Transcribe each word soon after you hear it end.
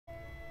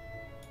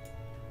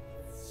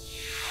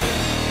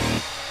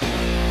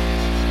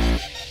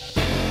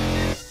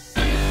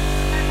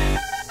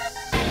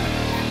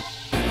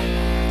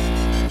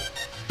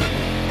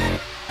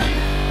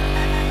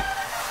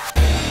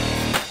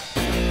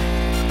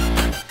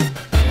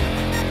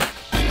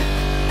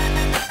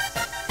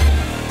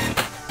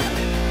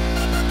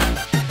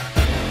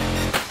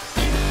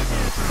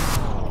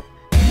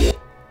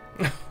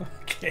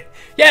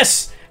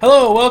Yes!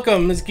 Hello,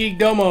 welcome. This is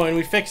Geekdomo, and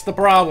we fixed the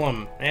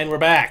problem. And we're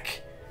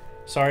back.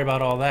 Sorry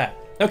about all that.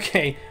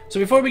 Okay, so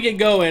before we get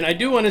going, I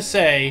do want to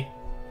say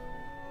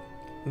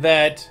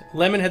that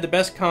Lemon had the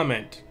best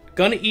comment.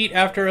 Gonna eat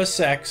after a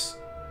sex,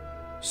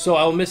 so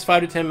I'll miss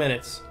 5 to 10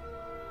 minutes.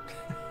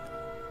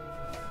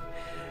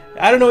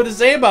 I don't know what to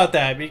say about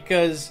that,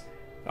 because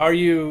are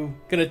you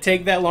gonna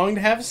take that long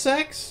to have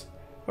sex?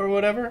 Or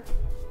whatever?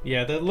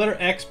 Yeah, the letter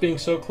X being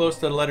so close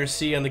to the letter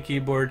C on the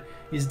keyboard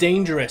is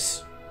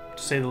dangerous,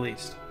 to say the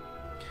least.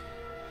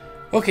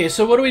 Okay,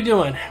 so what are we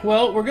doing?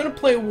 Well, we're gonna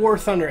play War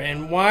Thunder,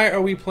 and why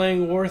are we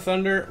playing War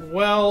Thunder?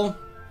 Well,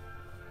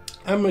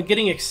 I'm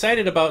getting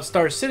excited about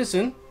Star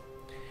Citizen,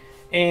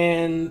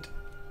 and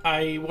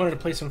I wanted to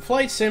play some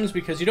flight sims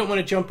because you don't want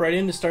to jump right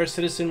into Star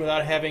Citizen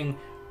without having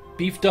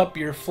beefed up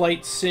your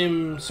flight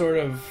sim sort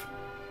of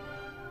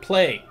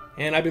play.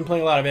 And I've been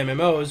playing a lot of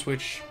MMOs,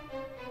 which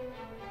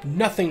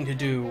nothing to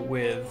do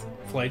with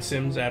flight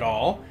sims at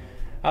all.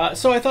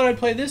 So I thought I'd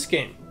play this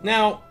game.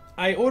 Now,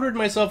 I ordered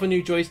myself a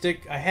new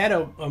joystick. I had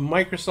a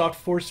Microsoft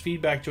force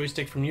feedback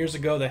joystick from years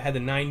ago that had the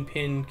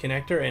 9-pin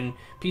connector, and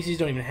PCs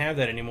don't even have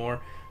that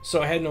anymore.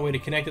 So I had no way to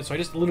connect it, so I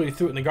just literally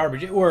threw it in the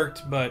garbage. It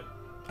worked, but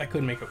I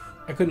couldn't make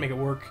it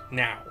work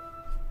now.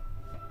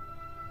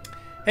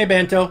 Hey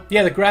Banto.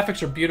 Yeah, the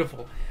graphics are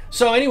beautiful.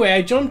 So anyway,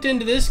 I jumped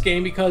into this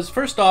game because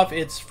first off,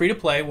 it's free to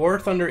play. War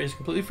Thunder is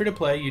completely free to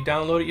play. You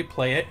download it, you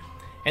play it,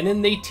 and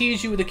then they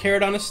tease you with a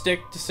carrot on a stick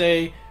to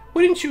say,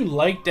 wouldn't you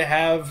like to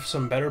have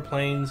some better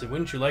planes, and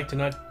wouldn't you like to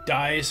not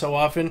die so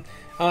often?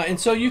 And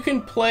so you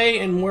can play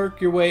and work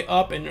your way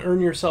up and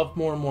earn yourself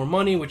more and more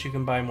money, which you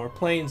can buy more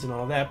planes and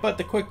all that. But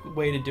the quick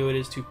way to do it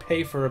is to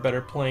pay for a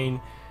better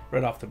plane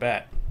right off the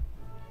bat.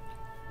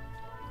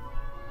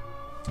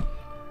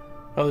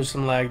 Oh, there's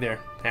some lag there.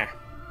 Ah.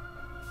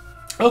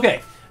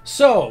 Okay,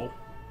 so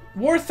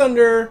War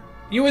Thunder,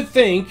 you would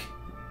think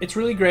it's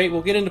really great.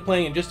 We'll get into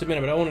playing in just a minute,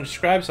 but I want to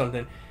describe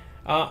something.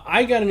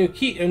 I got a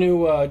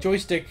new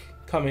joystick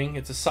coming.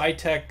 It's a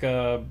Cytec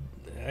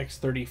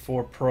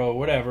X34 Pro,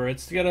 whatever.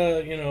 It's got a,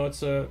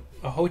 it's a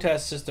HOTAS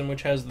system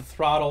which has the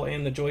throttle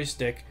and the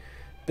joystick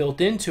built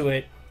into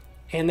it,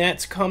 and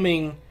that's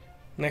coming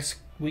next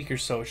week or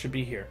so. It should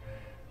be here.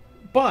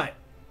 But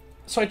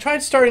so I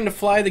tried starting to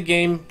fly the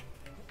game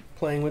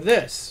playing with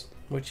this,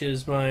 which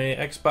is my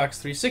Xbox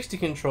 360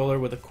 controller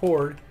with a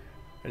cord.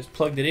 I just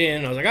plugged it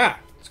in. I was like,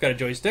 it's got a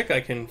joystick. I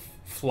can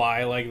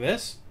fly like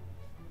this.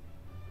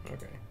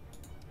 Okay.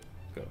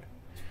 Go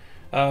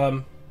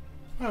away.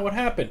 What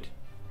happened?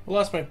 I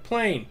lost my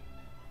plane.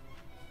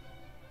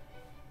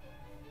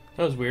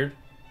 That was weird.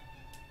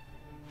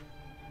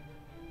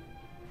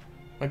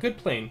 My good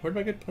plane. Where'd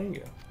my good plane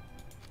go?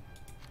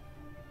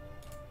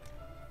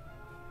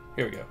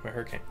 Here we go. My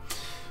Hurricane.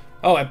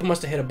 Oh, I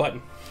must have hit a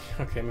button.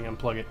 Okay, let me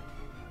unplug it.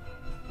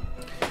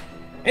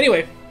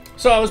 Anyway,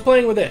 so I was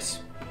playing with this.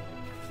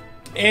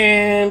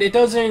 And it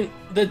doesn't,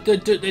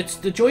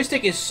 the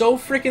joystick is so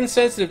freaking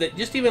sensitive that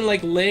just even like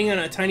laying on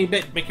a tiny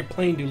bit make your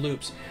plane do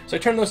loops. So I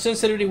turned those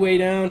sensitivity way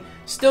down,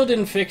 still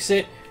didn't fix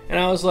it, and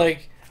I was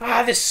like,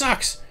 this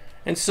sucks.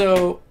 And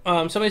so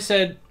somebody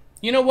said,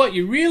 you know what,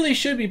 you really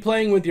should be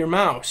playing with your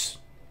mouse.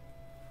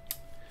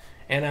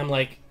 And I'm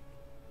like,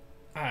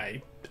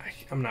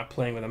 I'm not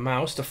playing with a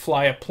mouse to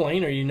fly a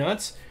plane, are you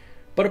nuts?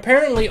 But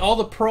apparently all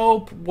the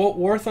pro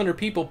War Thunder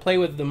people play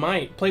with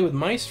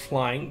mice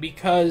flying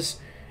because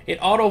it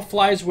auto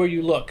flies where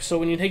you look. So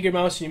when you take your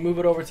mouse and you move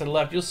it over to the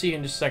left, you'll see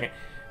in just a second.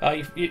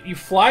 You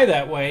fly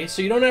that way,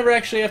 so you don't ever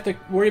actually have to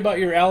worry about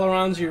your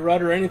ailerons, your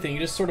rudder, or anything. You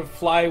just sort of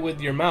fly with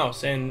your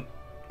mouse, and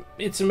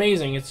it's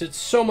amazing. It's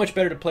so much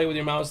better to play with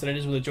your mouse than it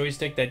is with a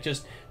joystick. That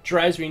just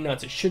drives me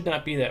nuts. It should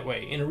not be that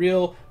way. In a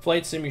real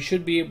flight sim, you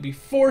should be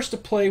forced to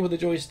play with a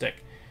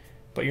joystick,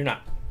 but you're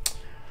not.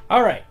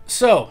 All right,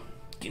 so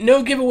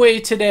no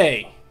giveaway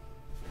today.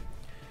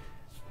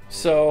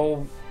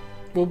 So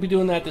we'll be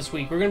doing that this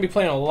week. We're going to be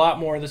playing a lot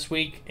more this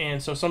week,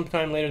 and so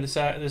sometime later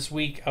this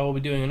week I will be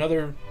doing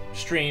another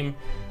stream.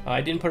 I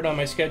didn't put it on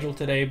my schedule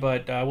today,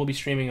 but we'll be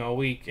streaming all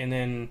week, and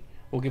then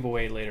we'll give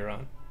away later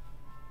on.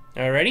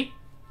 Alrighty?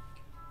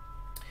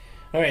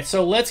 Alright,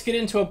 so let's get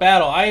into a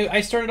battle.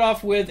 I started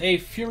off with a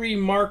Fury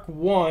Mark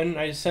 1.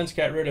 I since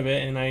got rid of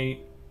it, and I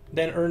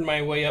then earned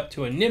my way up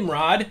to a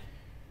Nimrod,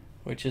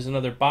 which is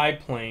another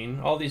biplane.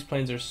 All these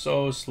planes are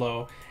so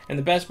slow, and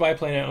the best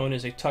biplane I own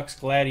is a Tux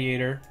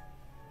Gladiator.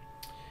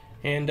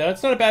 And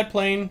it's not a bad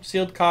plane,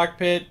 sealed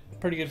cockpit,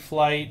 pretty good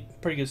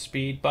flight, pretty good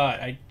speed, but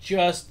I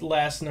just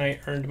last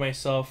night earned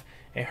myself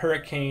a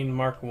Hurricane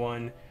Mark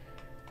 1,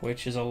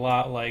 which is a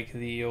lot like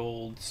the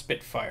old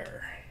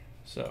Spitfire.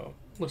 So,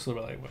 looks a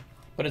little bit like one.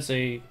 But it's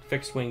a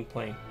fixed-wing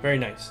plane. Very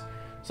nice.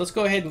 So let's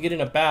go ahead and get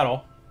in a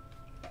battle.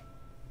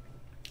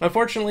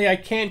 Unfortunately, I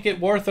can't get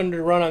War Thunder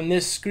to run on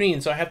this screen,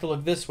 so I have to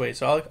look this way.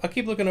 So I'll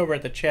keep looking over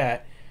at the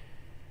chat.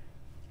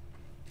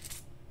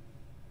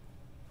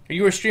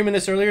 You were streaming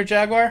this earlier,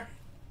 Jaguar?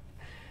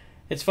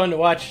 It's fun to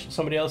watch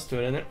somebody else do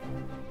it, isn't it?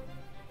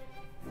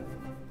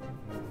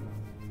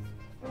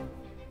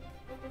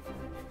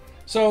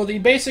 So the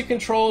basic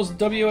controls: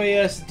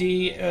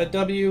 WASD.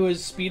 W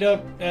is speed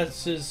up,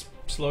 S is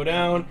slow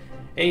down.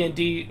 A and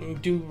D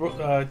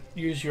do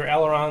use your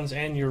ailerons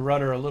and your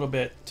rudder a little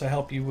bit to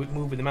help you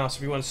move with the mouse.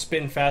 If you want to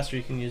spin faster,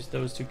 you can use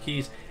those two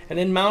keys. And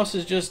then mouse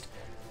is just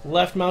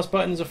left mouse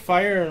button is a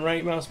fire, and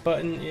right mouse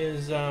button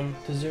is to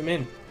zoom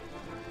in.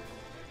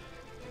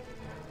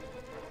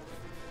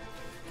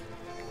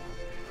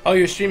 Oh,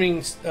 you're streaming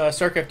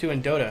StarCraft 2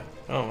 and Dota.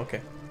 Oh,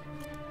 okay.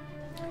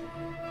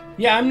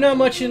 Yeah, I'm not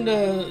much into,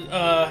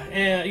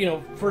 you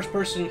know, first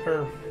person,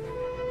 or...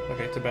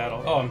 Okay, it's a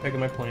battle. Oh, I'm picking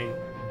my plane.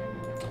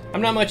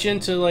 I'm not much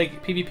into,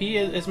 like,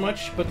 PvP as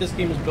much, but this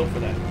game is built for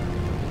that.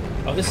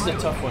 Oh, this is a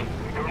tough one.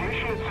 Your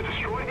mission is to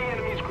destroy the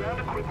enemy's ground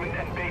equipment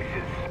and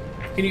bases.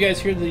 Can you guys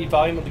hear the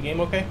volume of the game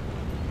okay?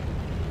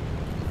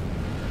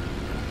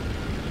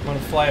 I'm gonna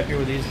fly up here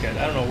with these guys.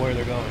 I don't know where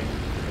they're going,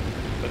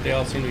 but they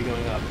all seem to be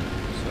going up.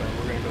 So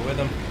we're gonna go with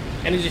them.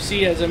 And as you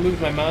see, as I move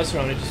my mouse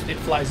around, it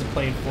flies the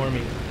plane for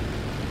me.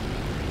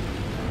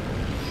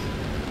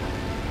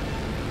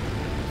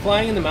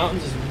 Flying in the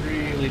mountains is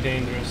really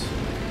dangerous.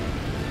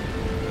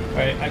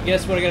 Alright, I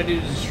guess what I gotta do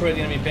is destroy the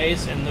enemy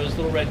base, and those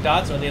little red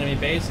dots are the enemy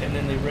base, and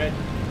then the red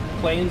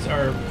planes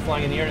are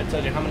flying in the air, and it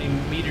tells you how many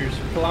meters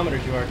or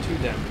kilometers you are to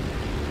them.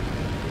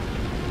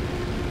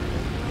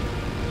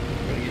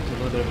 We're gonna get to a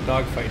little bit of a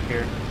dogfight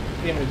here.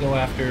 I think I'm gonna go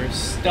after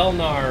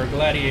Stelnar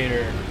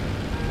Gladiator.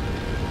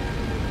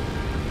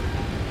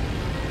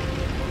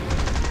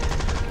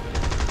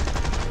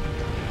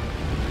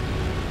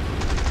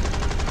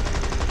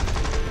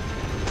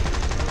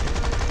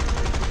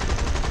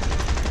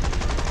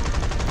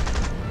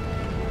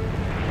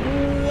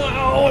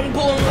 I'm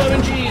pulling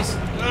 11 Gs.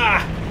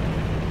 Ah!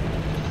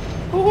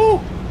 Woohoo!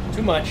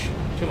 Too much.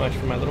 Too much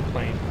for my little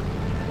plane.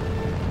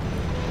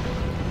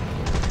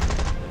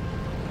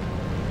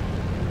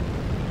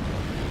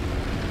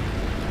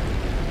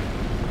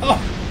 Oh!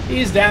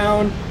 He's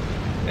down.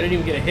 I didn't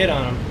even get a hit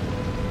on him.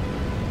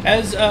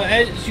 As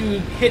you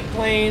hit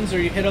planes, or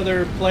you hit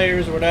other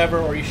players, or whatever,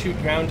 or you shoot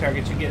ground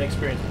targets, you get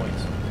experience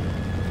points.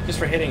 Just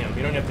for hitting them.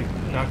 You don't have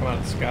to knock them out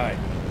of the sky.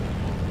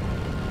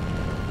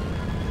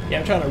 Yeah,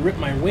 I'm trying to rip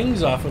my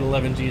wings off with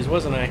 11 Gs,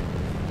 wasn't I?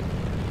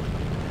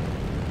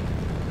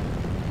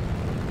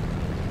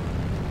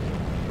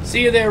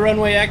 See you there,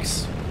 Runway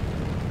X.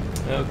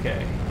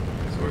 Okay,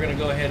 so we're going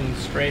to go ahead and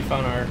strafe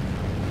on our...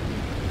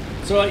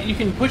 So you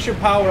can push your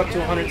power up to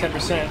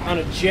 110%. On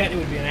a jet, it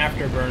would be an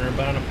afterburner,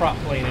 but on a prop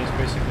plane, it's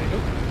basically...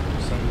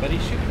 Oh,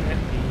 somebody's shooting at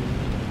me.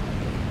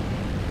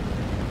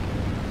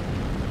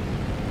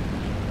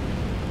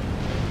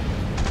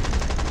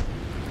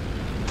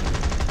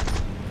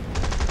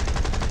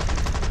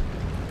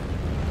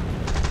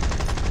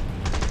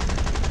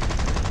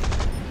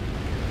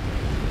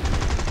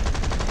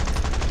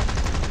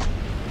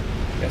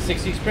 Got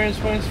 60 experience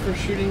points for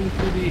shooting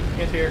through the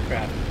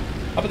anti-aircraft.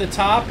 Up at the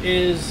top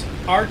is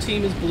our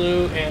team is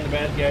blue and the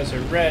bad guys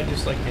are red,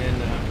 just like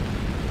in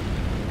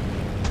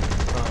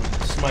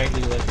Smite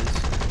League of Legends.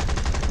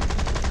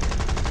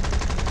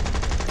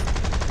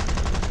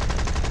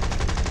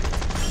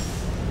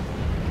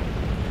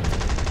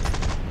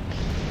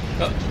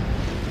 Oh,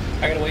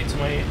 I gotta wait till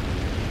my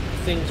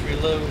things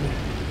reload,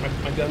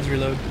 my guns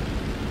reload.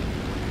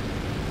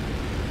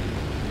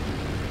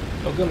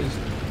 Oh, gun is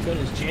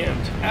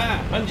jammed.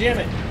 Ah, unjam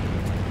it.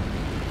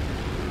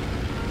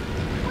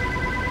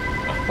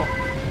 Oh,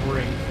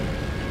 great.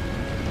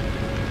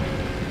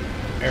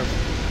 There.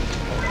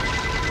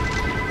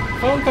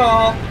 Phone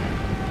call.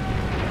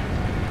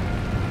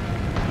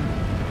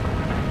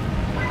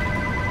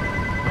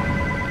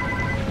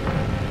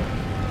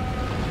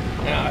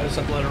 Yeah, I just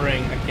have to let it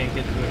ring. I can't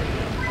get to it right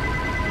now.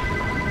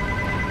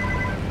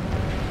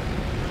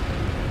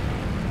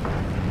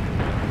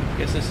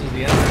 Guess this is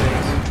the end of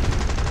things.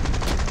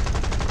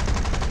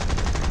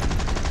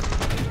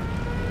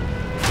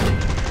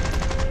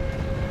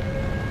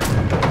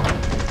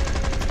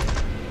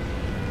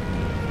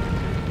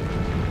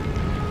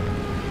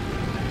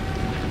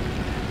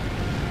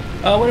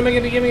 When am I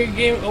going to be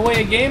giving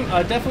away a game?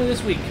 Definitely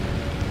this week.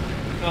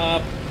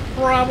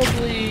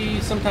 Probably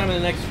sometime in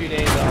the next few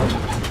days.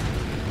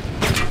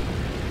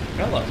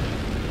 Hello.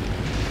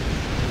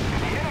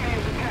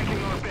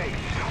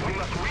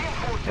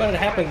 What had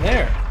happened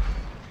there?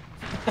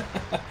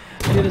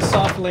 I did a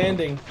soft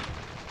landing.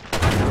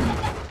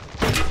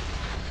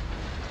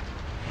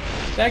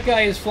 That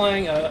guy is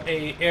flying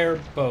a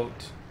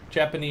airboat.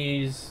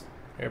 Japanese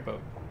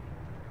airboat.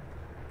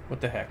 What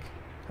the heck?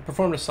 I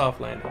performed a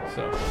soft landing,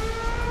 so...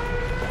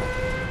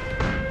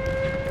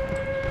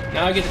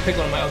 Now I get to pick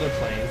one of my other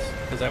planes,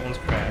 because that one's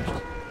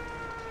crashed.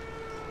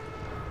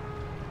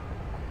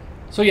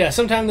 So yeah,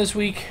 sometime this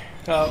week,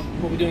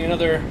 we'll be doing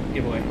another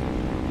giveaway.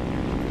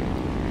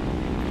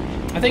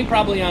 I think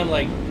probably on,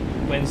 like,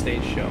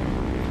 Wednesday's show.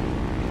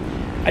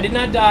 I did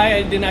not die,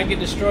 I did not get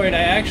destroyed. I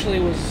actually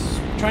was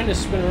trying to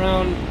spin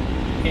around,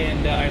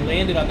 and I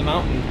landed on the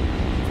mountain,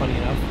 funny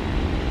enough.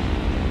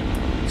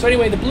 So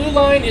anyway, the blue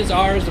line is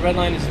ours, the red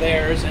line is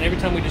theirs, and every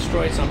time we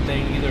destroy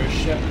something, either a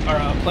ship, or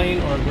a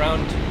plane, or a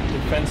ground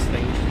defense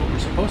thing, which is what we're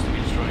supposed to be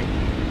destroying,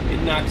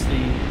 knocks the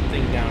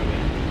thing down a bit.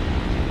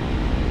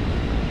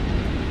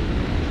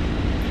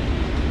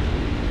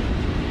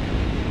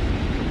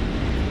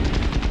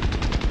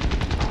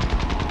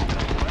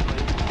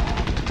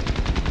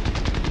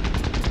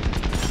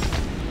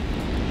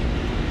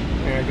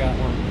 There, I got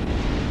one.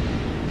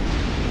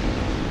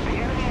 The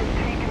enemy is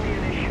taking the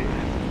initiative.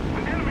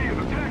 The enemy is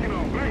attacking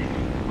our base.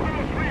 We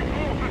must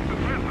reinforce its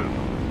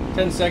defenses.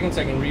 10 seconds,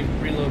 I can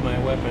reload my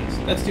weapons.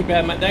 That's too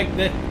bad.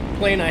 That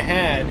plane I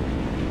had,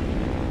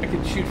 I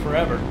could shoot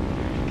forever.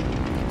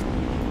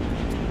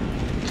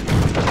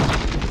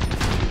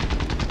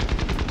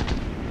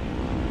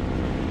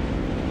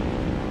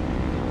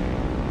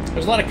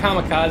 There's a lot of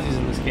kamikazes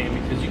in this game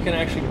because you can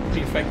actually be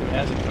pretty effective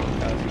as a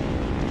kamikaze.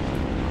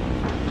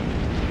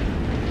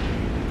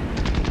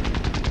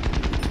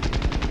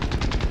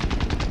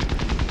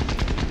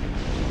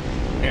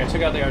 There, I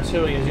took out the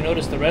artillery. As you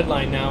notice, the red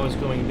line now is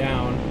going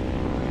down,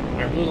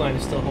 and our blue line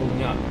is still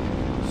holding up.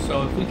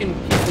 So if we can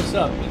keep this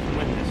up, we can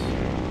win this.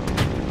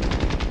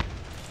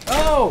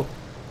 Oh!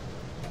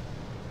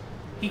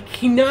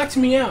 He knocked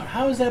me out.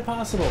 How is that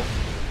possible?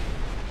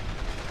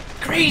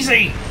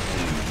 Crazy!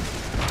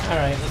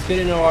 Alright, let's get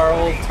into our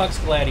old Tux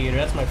Gladiator.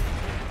 That's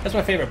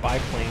my favorite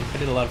biplane. I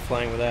did a lot of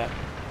flying with that.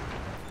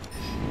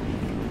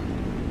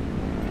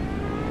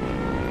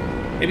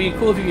 It'd be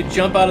cool if you could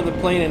jump out of the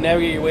plane and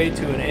navigate your way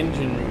to an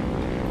engine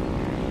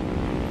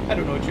room. I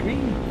don't know what you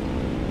mean.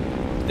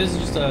 This is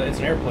just it's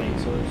an airplane,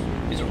 so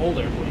these are old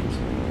airplanes.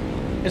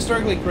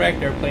 Historically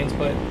correct airplanes,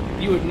 but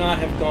you would not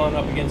have gone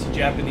up against a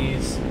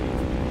Japanese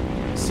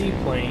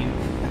seaplane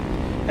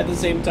at the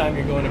same time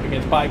you're going up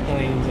against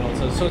biplanes and all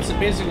that. So it's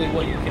basically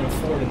what you can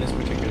afford in this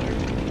particular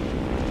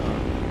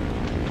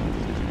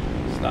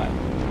style.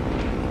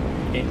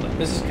 Gameplay.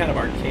 This is kind of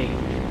arcade.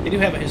 They do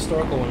have a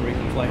historical one where you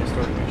can fly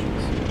historic missions.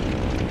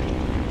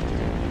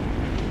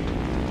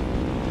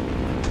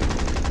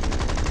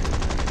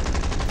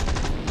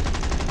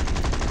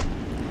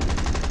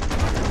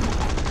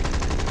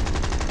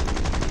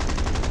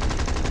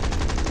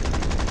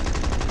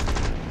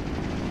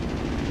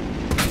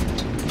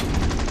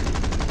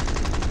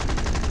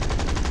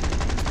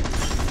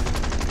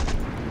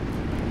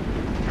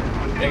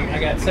 I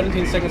got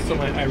 17 seconds till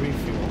I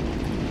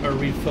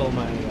refill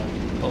my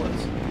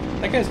bullets.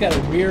 That guy's got a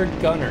weird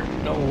gunner.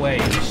 No way.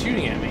 He's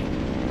shooting at me.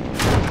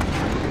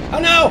 Oh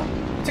no!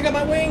 I took out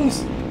my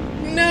wings!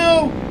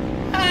 No!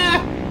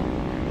 Ah!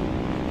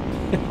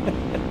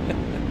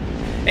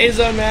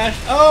 A-zone mash.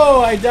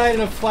 Oh, I died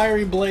in a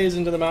fiery blaze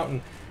into the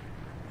mountain.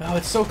 Oh,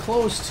 it's so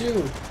close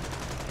too.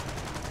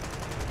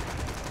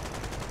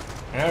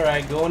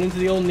 Alright, going into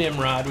the old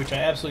Nimrod, which I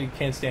absolutely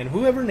can't stand.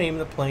 Whoever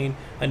named the plane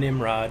a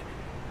Nimrod,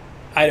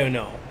 I don't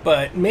know,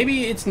 but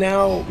maybe it's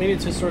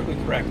historically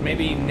correct.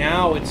 Maybe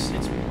now it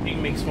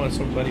makes fun of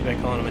somebody by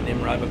calling him a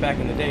Nimrod, but back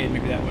in the day,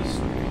 maybe that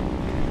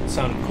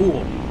sounded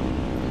cool.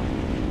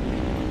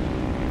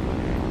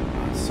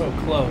 Oh, it's so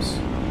close.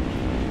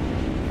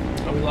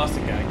 Oh, we lost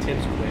a guy.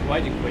 Tibbs quit.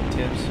 Why'd you quit,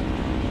 Tibbs?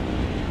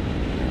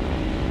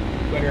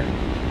 Quitter.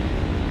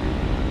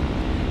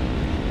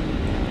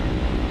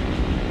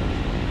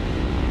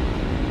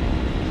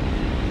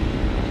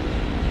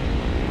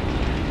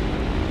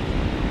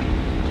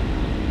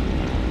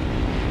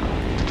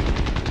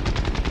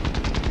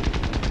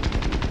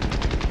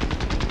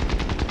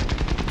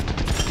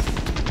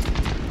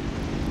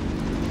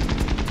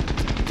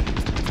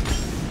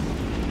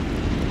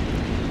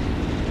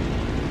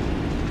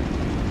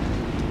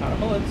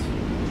 Bullets.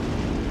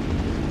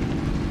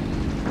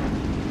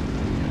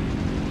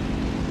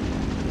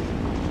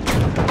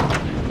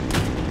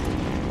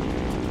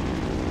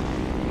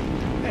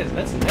 Hey,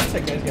 that's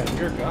that guy's got a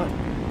weird gun.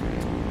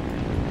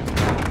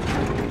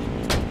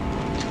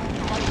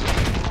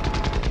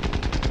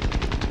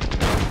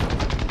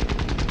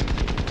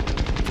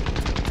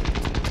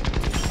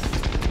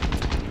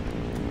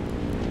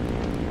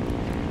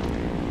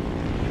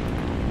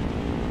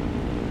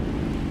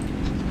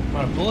 I'm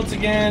out of bullets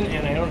again,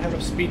 and I don't have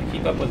enough speed to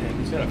keep up with him.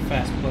 He's got a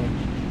fast plane.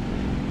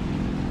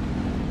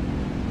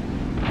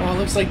 Oh,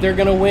 looks like they're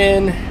gonna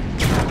win.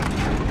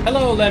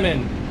 Hello,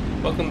 Lemon.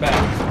 Welcome back.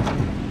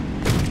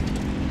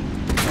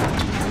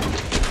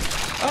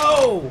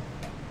 Oh!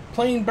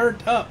 Plane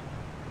burnt up.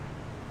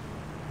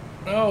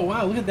 Oh,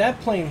 wow, look at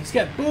that plane. He's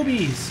got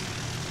boobies.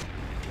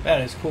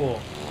 That is cool.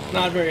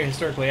 Not very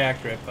historically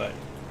accurate, but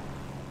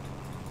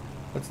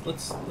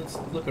let's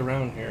look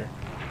around here.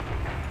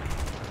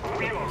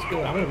 Let's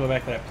go. I'm gonna go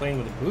back to that plane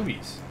with the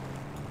boobies.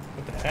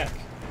 What the heck?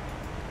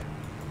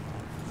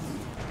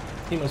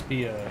 He must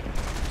be a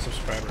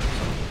subscriber or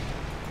something.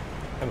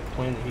 Have a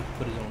plane that he can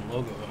put his own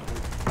logo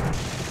on.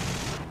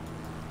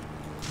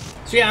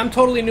 So yeah, I'm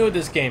totally new at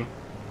this game.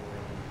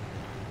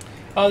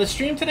 The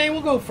stream today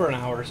will go for an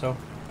hour or so.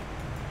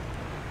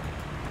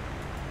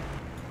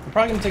 I'm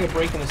probably gonna take a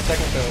break in a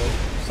second though.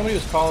 Somebody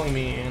was calling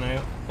me,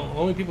 and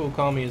only people who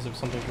call me is if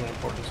something's really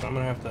important. So I'm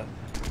gonna have to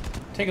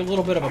take a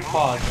little bit of a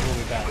pause, and we'll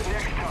be back.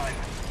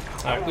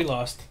 Alright, we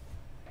lost.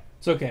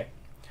 It's okay.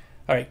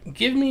 Alright,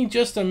 give me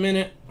just a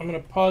minute. I'm going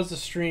to pause the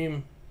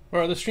stream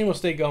Or the stream will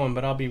stay going,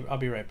 but I'll be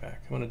right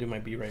back. I want to do my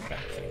be right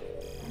back thing.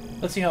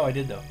 Let's see how I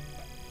did though.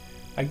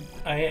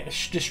 I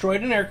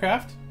destroyed an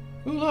aircraft.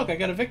 Ooh, look, I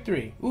got a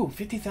victory. Ooh,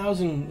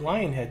 50,000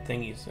 lion head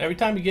thingies. Every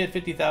time you get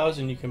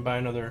 50,000, you can buy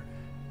another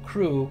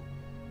crew.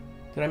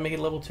 Did I make it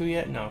level 2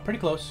 yet? No, pretty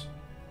close.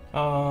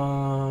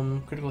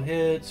 Critical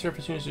hit,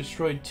 surface units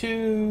destroyed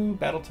 2,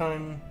 battle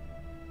time.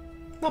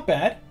 Not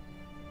bad.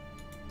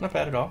 Not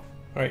bad at all.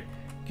 Alright,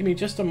 give me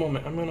just a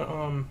moment. I'm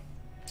gonna,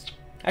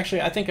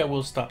 actually, I think I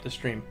will stop the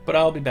stream, but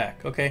I'll be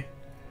back, okay?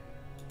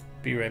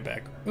 Be right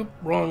back. Oop,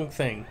 wrong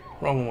thing.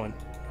 Wrong one.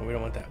 Oh, we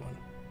don't want that one.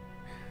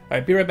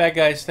 Alright, be right back,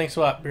 guys. Thanks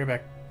a lot. Be right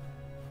back.